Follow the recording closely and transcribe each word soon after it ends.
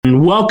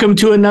everyone. Welcome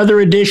to another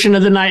edition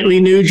of the Nightly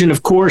Nuge. And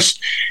of course,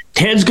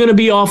 Ted's going to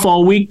be off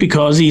all week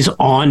because he's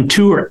on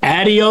tour.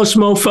 Adios,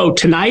 mofo.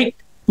 Tonight,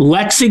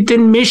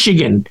 Lexington,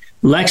 Michigan.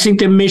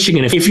 Lexington,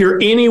 Michigan. If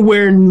you're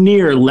anywhere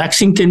near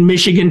Lexington,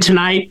 Michigan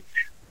tonight,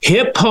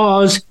 hit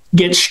pause,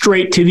 get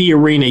straight to the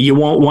arena. You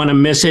won't want to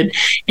miss it.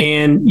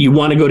 And you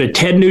want to go to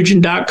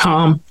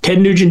tednugent.com,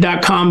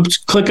 tednugent.com,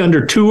 click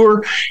under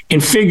tour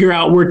and figure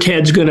out where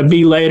Ted's going to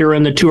be later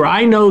in the tour.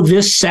 I know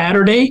this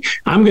Saturday,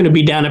 I'm going to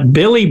be down at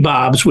Billy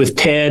Bob's with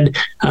Ted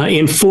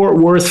in Fort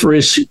Worth for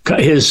his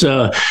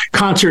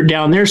concert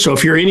down there. So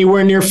if you're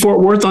anywhere near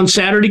Fort Worth on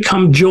Saturday,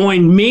 come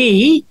join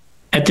me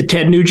at the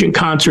Ted Nugent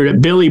concert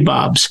at Billy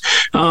Bob's.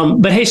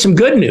 But hey, some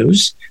good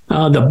news.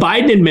 The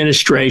Biden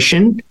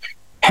administration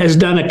has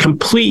done a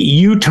complete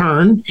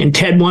U-turn, and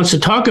Ted wants to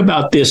talk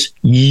about this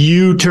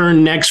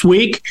U-turn next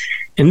week.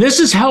 And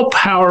this is how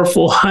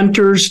powerful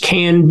hunters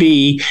can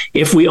be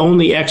if we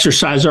only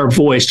exercise our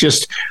voice.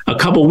 Just a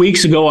couple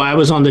weeks ago, I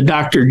was on the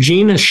Dr.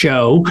 Gina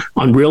show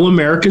on Real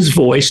America's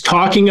Voice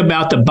talking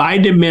about the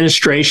Biden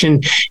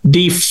administration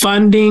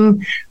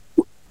defunding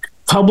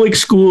public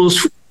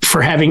schools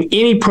for having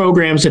any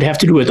programs that have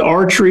to do with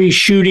archery,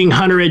 shooting,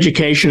 hunter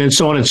education, and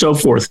so on and so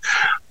forth.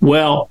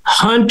 Well,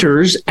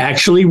 hunters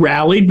actually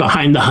rallied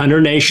behind the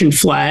Hunter Nation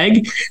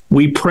flag.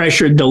 We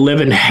pressured the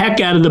living heck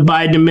out of the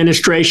Biden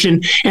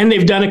administration, and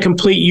they've done a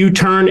complete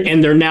U-turn,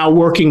 and they're now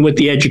working with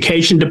the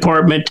education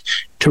department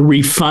to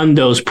refund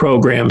those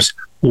programs.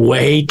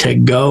 Way to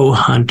go,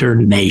 Hunter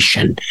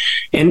Nation.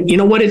 And you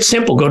know what? It's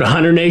simple. Go to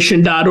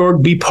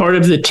hunternation.org, be part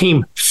of the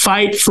team,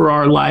 fight for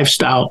our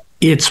lifestyle.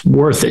 It's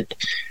worth it.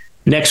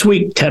 Next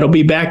week, Ted will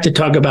be back to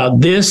talk about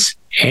this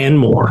and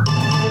more.